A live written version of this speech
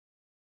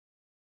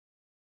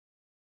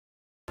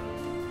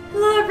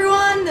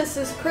everyone, this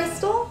is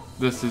Crystal.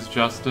 This is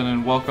Justin,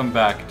 and welcome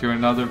back to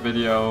another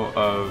video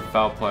of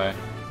Foul Play,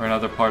 or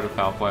another part of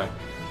Foul Play,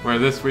 where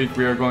this week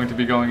we are going to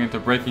be going into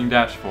Breaking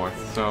Dashforth,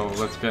 so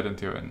let's get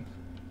into it.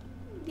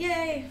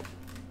 Yay!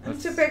 I'm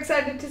super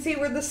excited to see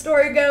where the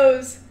story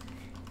goes.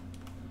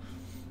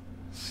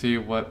 See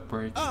what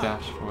breaks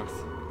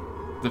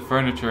Dashforth. The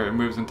furniture, it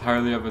moves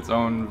entirely of its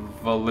own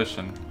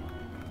volition.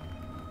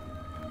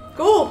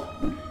 Cool!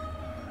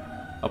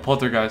 A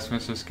poltergeist,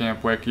 Mr.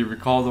 Scampwick. You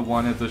recall the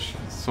one at the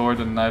sword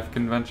and knife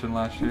convention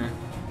last year?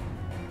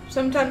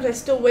 Sometimes I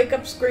still wake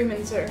up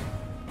screaming, sir.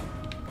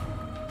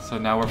 So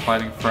now we're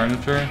fighting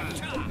furniture?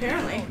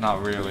 Apparently.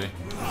 Not really.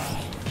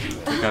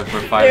 Because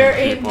we're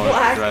fighting people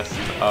dressed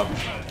up.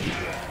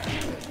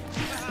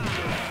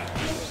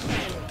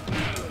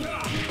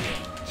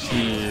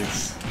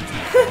 Jeez.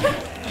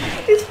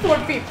 These poor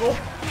people.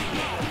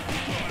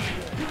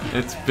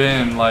 It's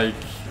been like,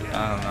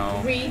 I don't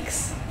know.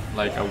 Weeks.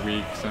 Like a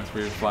week since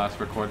we've last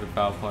recorded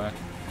Foul Play.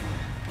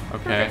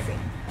 Okay.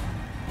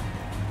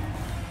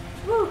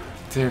 Woo.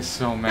 There's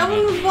so many. That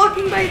one was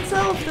walking by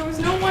itself. There was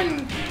no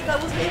one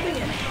that was holding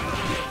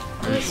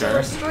it. Are you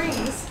sure?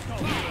 Strings.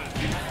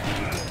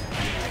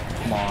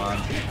 Come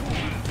on.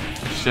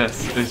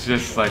 It's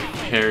just like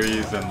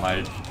carries and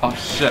like, oh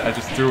shit, I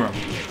just threw him.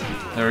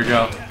 There we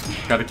go.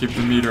 Gotta keep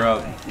the meter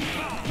up.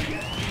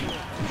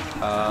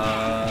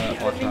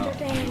 Watch out.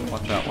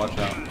 Watch out, watch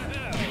out.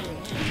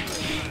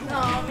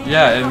 Oh, man,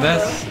 yeah,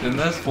 in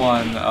this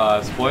one,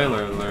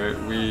 spoiler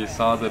alert, we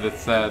saw that it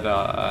said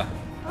a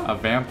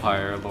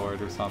vampire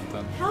lord or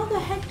something. How the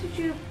heck did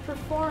you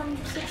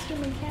perform 6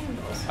 human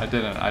cannibals? I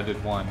didn't, I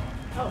did one.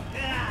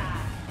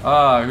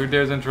 Oh. Who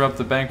dares interrupt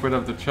the banquet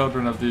of the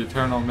children of the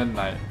eternal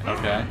midnight?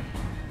 Okay.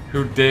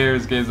 Who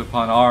dares gaze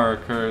upon our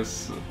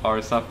curse,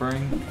 our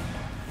suffering?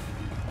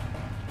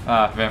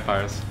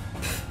 Vampires.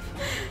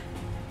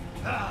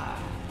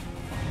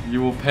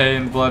 You will pay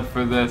in blood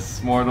for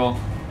this, mortal.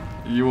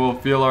 You will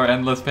feel our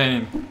endless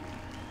pain.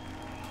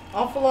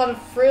 Awful lot of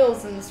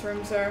frills in this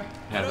room, sir.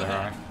 Yeah, there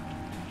are.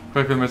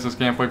 Quickly, Mr.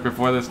 Scampwick,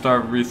 before they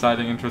start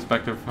reciting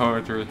introspective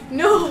poetry.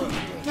 No!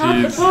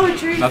 Not the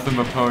poetry! Nothing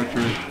but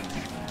poetry.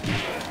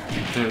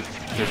 Dude,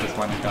 this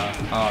one guy.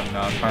 Oh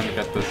no, trying to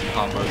get this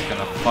combo is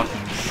gonna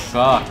fucking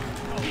suck.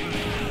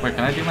 Wait,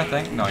 can I do my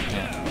thing? No, I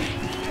can't.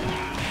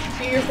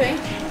 Do your thing?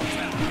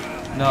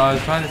 No, I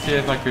was trying to see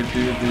if I could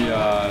do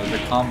the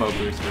combo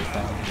booster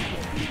thing.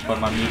 But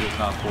my meter's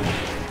not full.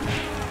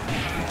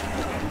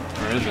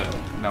 Or is it?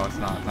 No, it's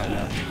not. Not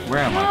yet. Where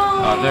am I?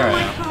 Oh, there I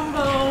am.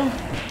 Combo.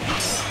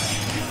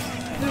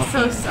 This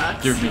so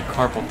sucks. Give me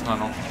carpal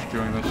tunnel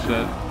doing this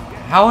shit.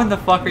 How in the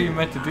fuck are you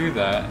meant to do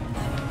that?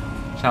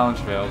 Challenge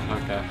failed.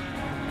 Okay.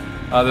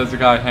 There's a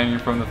guy hanging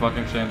from the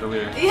fucking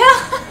chandelier.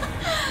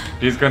 Yeah.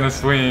 He's gonna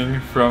swing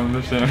from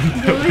the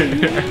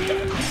chandelier.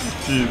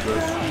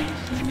 Jesus.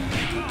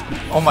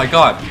 Oh my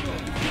god.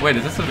 Wait,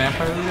 is this a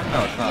vampire leader?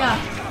 No, it's not.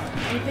 Yeah.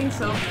 I think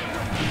so.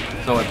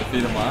 So what,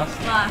 defeat him last?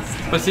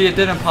 Last. But see, it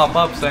didn't pop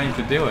up saying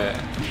to do it.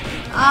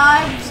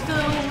 I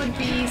still would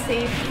be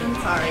safe than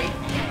sorry.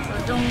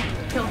 So don't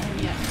kill him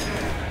yet.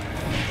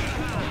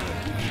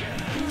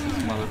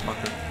 This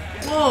motherfucker.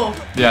 Whoa.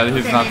 Yeah,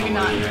 he's okay, not the maybe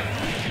leader.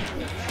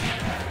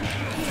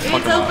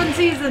 It's open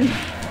season.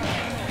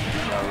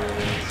 Yeah, it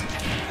really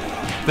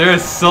is. There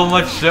is so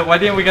much shit. Why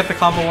didn't we get the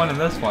combo one in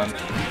this one?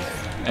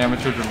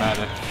 Amateur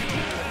dramatic.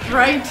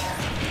 Right?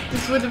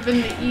 This would have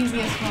been the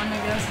easiest one, I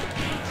guess.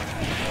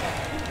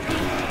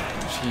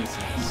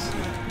 Jesus.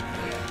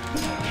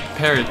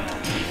 Parry.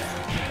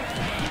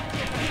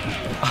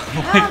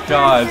 Oh my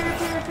god.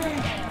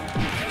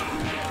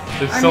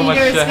 There's so much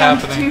shit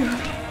happening.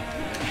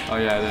 Oh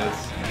yeah, it is.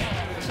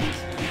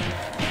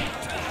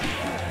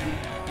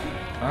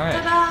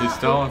 Alright, he's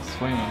still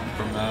swinging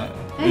from that.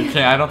 He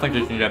can't, I don't think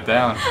he can get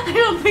down. I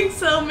don't think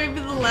so. Maybe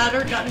the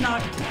ladder got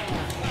knocked.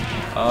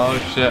 Oh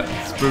shit,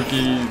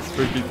 spooky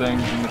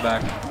things in the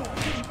back.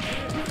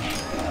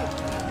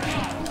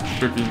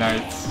 Spooky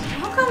nights.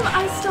 How come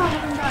I still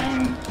haven't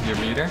gotten... Your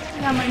meter?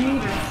 Yeah, my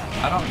meter.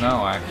 I don't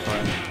know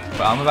actually,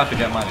 but I'm about to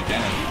get mine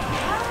again.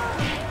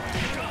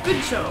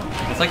 Good show.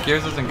 It's like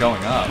yours isn't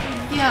going up.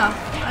 Yeah,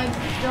 I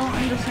don't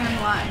understand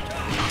why.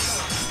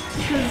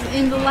 Because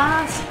in the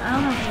last, I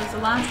don't know if it was the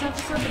last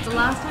episode, but the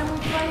last time we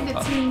played,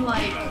 it seemed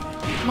like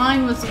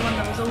mine was the one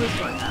that was always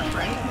going up,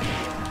 right?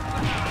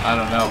 I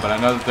don't know, but I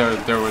know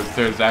that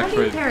there's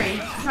actually... How do you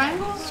parry?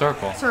 Triangle?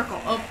 Circle. Circle.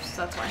 Oops,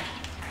 that's why.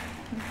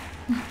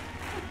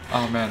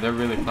 Oh man, they're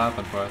really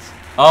clapping for us.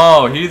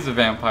 Oh, he's the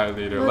vampire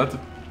leader.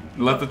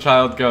 Let the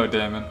child go,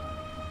 Damon.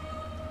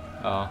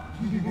 Oh.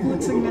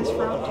 Looks like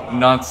Nosferatu.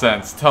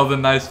 Nonsense. Tell the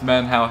nice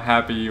men how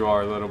happy you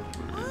are, little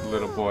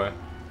boy.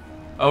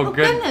 Oh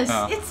goodness,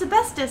 oh. It's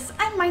asbestos.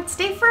 I might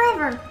stay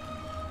forever.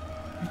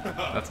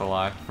 That's a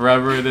lie.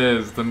 Forever it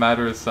is. The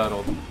matter is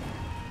settled.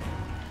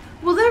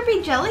 Will there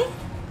be jelly?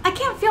 I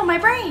can't feel my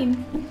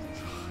brain.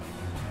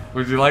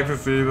 Would you like to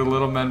see the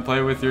little men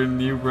play with your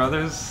new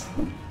brothers?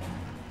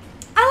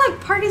 I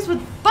like parties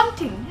with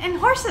bunting and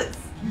horses.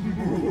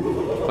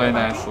 Play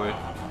nicely.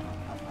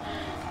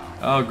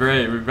 Oh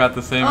great, we've got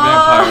the same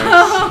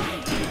vampires.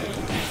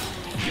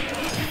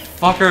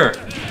 Fucker!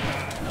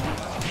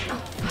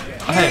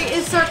 Here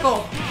is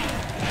circle.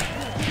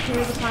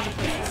 Here's a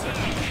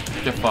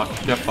platypus. Get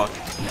fucked, get fucked.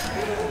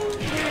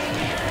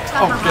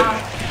 Oh,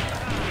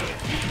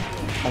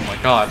 Oh my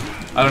god.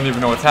 I don't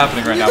even know what's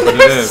happening right now, but it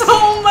There's is.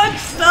 so much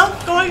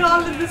stuff going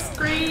on in the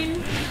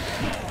screen.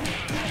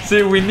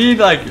 See, we need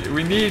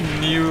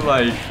new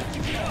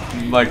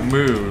like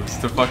moves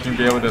to fucking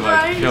be able to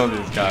like kill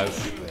these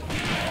guys.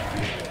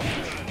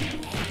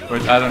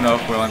 Which I don't know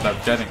if we'll end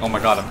up getting. Oh my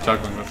god, I'm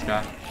juggling this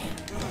guy.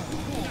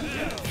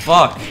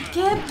 Fuck!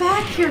 Get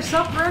back here,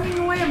 stop running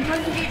away, I'm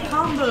trying to get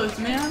combos,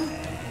 man.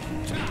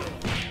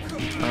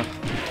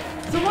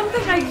 So one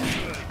thing I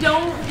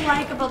don't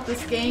like about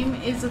this game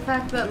is the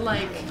fact that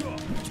like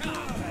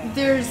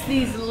there's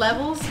these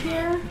levels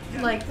here,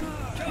 like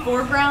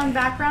foreground,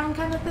 background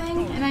kind of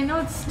thing, and I know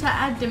it's to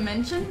add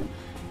dimension,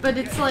 but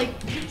it's like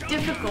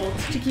difficult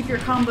to keep your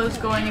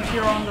combos going if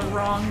you're on the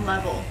wrong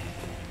level,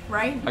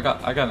 right? I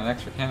got an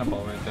extra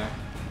cannonball right there.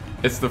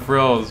 It's the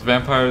frills.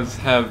 Vampires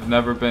have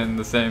never been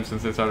the same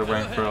since they started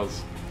wearing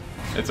frills.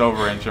 It's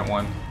over, Ancient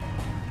One.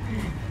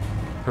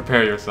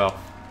 Prepare yourself.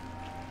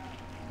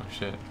 Oh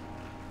shit.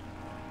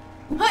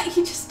 What?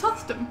 He just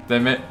tossed him. They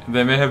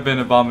may have been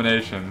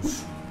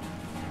abominations,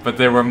 but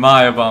they were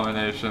my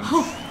abominations.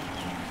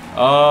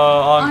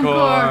 Oh,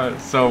 encore.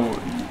 So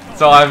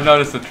I've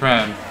noticed a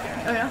trend.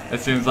 Oh yeah? It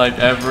seems like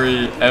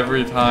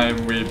every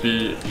time we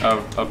beat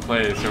a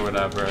place or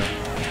whatever,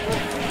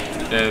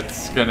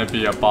 it's gonna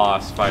be a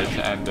boss fight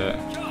to end it.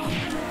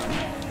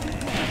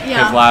 Yeah.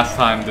 Because last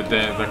time the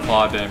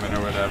Claw Daemon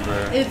or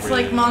whatever. It's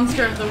like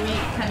Monster of the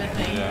Week kind of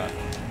thing. Yeah.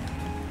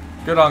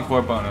 Good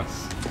encore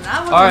bonus.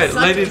 That was Alright,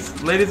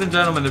 ladies and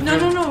gentlemen, if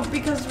No,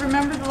 because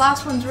remember the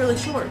last one's really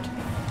short.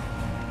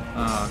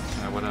 Oh,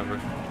 okay, whatever.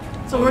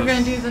 So we're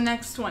gonna do the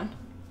next one.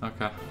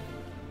 Okay.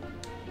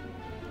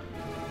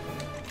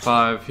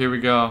 5, here we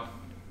go.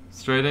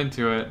 Straight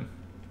into it.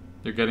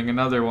 You're getting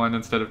another one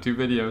instead of 2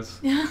 videos.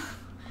 Yeah.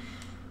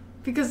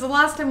 Because the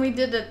last time we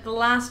did it, the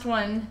last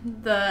one,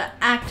 the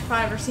Act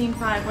 5 or Scene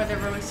 5,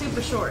 whatever, was super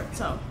short,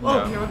 so...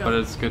 Oh, here we go. But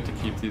it's good to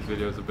keep these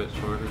videos a bit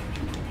shorter.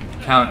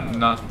 Count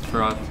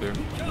Nosferatu.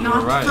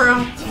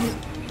 Nosferatu.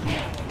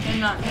 And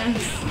not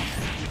this.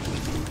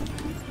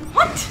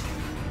 What?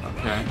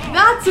 Okay.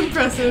 That's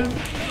impressive.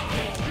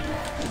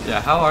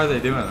 Yeah, how are they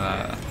doing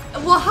that?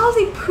 Well, how's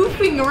he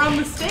pooping around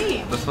the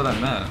stage? That's what I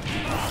meant.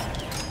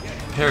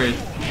 Parry.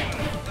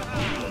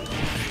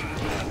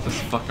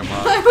 Just fuck him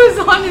up. I was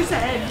on his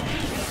head.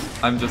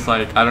 I'm just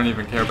like, I don't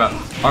even care about...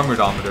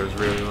 Armordometer is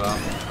really low.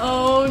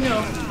 Oh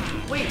no.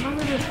 Wait,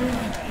 remember there's one.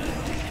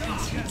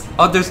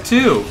 Oh, there's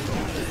 2!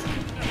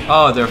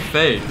 Oh, they're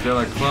fake. They're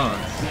like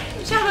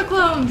clones. Shadow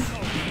clones!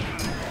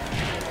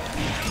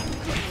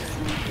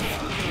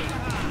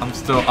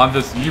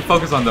 You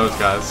focus on those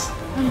guys.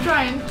 I'm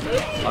trying.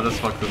 I'll just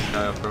fuck this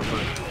guy up real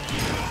quick.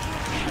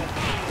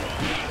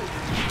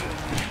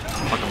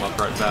 Fuck him up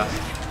right fast.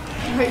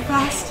 Right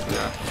fast?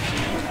 Yeah.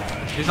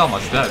 He's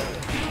almost dead.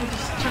 I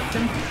just chucked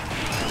him.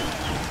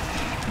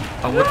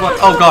 Oh, which one?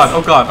 Oh god,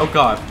 oh god, oh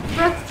god.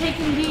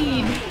 Breathtaking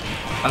deed.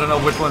 I don't know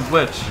which one's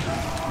which.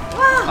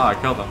 Wow. Oh, I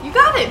killed him. You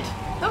got it!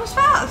 That was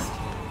fast.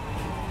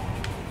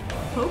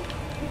 Hope?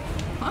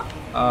 Huh?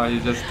 Oh,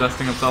 he's just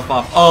dusting himself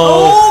off.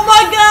 Oh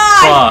my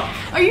god!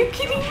 Fuck. Are you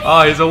kidding me?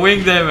 Oh, he's a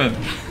wing daemon.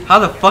 How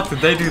the fuck did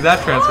they do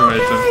that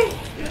transformation? Okay.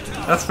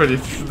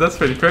 That's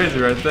pretty crazy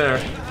right there.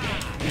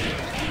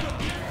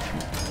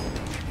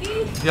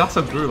 He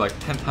also grew like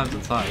 10 times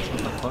in size.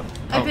 What the fuck?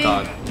 I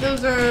think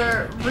those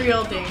are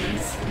real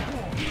daemons.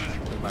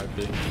 They might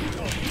be.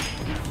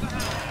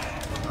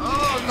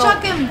 Oh, no.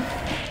 Chuck him!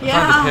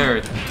 Yeah. Time to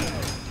parry.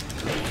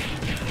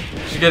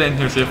 Should get in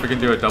here, see if we can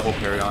do a double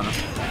parry on him.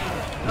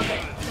 Okay.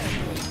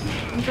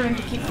 I'm trying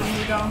to keep the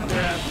Kyoudai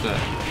up. Shit.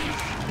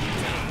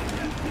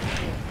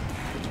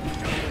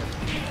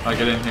 Alright,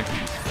 get in here.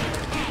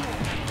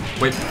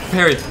 Wait,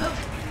 parry!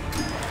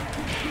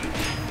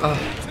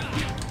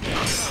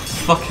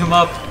 Fuck him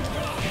up!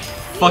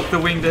 Fuck the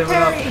wing daemon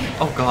up!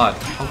 Oh god,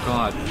 oh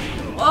god.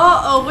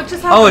 Uh-oh, what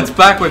just happened? Oh, it's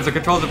backwards, the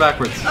controls are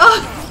backwards.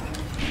 Oh.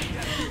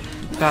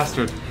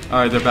 Bastard.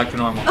 Alright, they're back to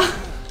normal.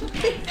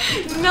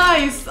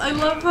 Nice! I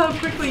love how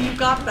quickly you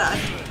got that.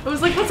 I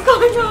was like, what's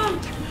going on?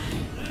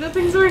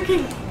 Nothing's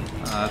working.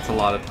 That's a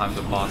lot of times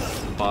the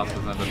bosses end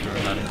up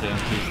doing that in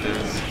games these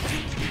days.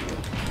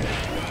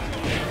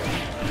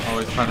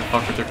 Always trying to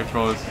fuck with your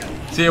controls.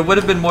 See, it would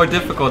have been more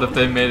difficult if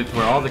they made it to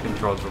where all the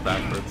controls were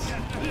backwards.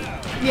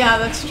 Yeah,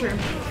 that's true.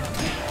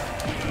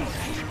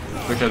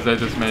 Because they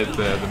just made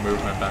the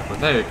movement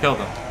backwards. Hey, it killed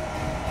him.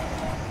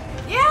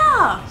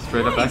 Yeah!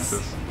 Straight up nice.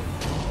 X's.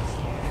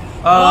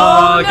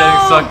 Oh, no.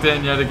 Getting sucked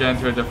in yet again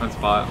to a different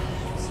spot.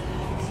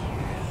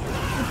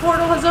 The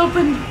portal has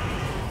opened.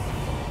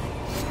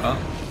 Oh.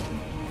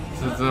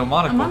 This is a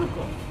monocle. A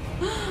monocle.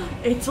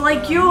 It's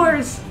like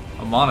yours.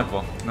 A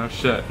monocle. No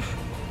shit.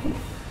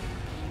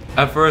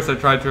 At first I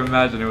tried to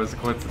imagine it was a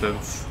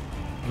coincidence.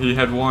 He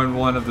had worn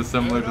one of the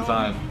similar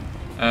design.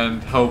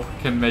 and hope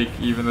can make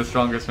even the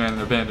strongest man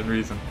abandon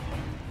reason.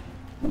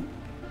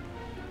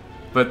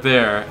 But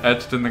there,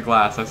 etched in the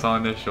glass, I saw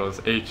initials,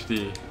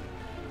 HD.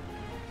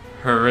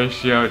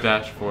 Horatio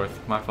Dashforth,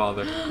 my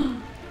father.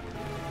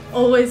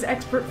 Always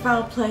expert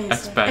foul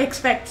plays.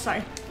 Expect.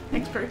 Sorry.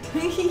 Expert.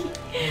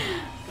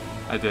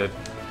 I did.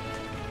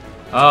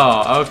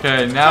 Oh,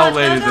 okay. Now,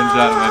 ladies and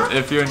gentlemen,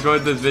 if you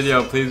enjoyed this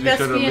video, please be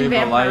sure to leave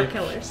a like.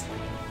 Killers.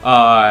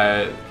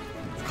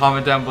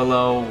 Comment down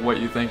below what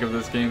you think of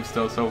this game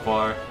still so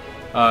far.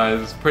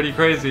 It's pretty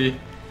crazy.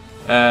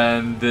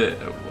 And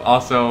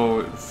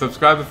also,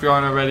 subscribe if you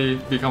aren't already.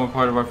 Become a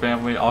part of our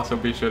family. Also,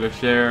 be sure to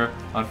share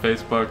on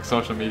Facebook,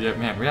 social media.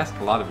 Man, we ask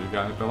a lot of you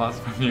guys. A lot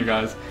from you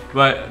guys.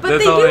 But they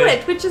do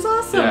it, which is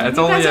awesome. Yeah, you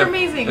guys are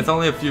amazing. It's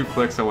only a few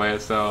clicks away,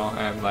 so,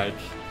 and like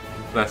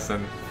less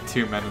than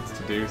 2 minutes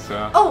to do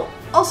so. Oh,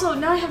 also,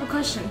 now I have a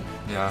question.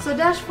 Yeah. So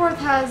Dashforth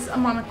has a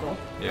monocle.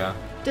 Yeah.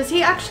 Does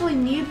he actually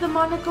need the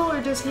monocle,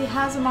 or does he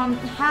have a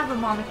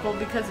monocle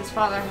because his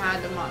father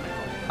had a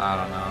monocle? I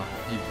don't know.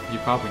 He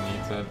probably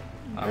needs it.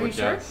 I would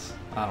guess.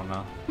 Sure? I don't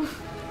know.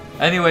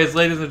 Anyways,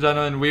 ladies and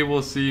gentlemen, we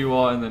will see you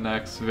all in the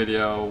next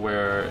video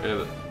where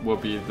it will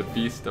be the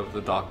Beast of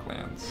the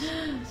Docklands.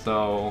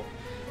 So,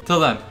 till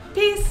then.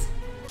 Peace.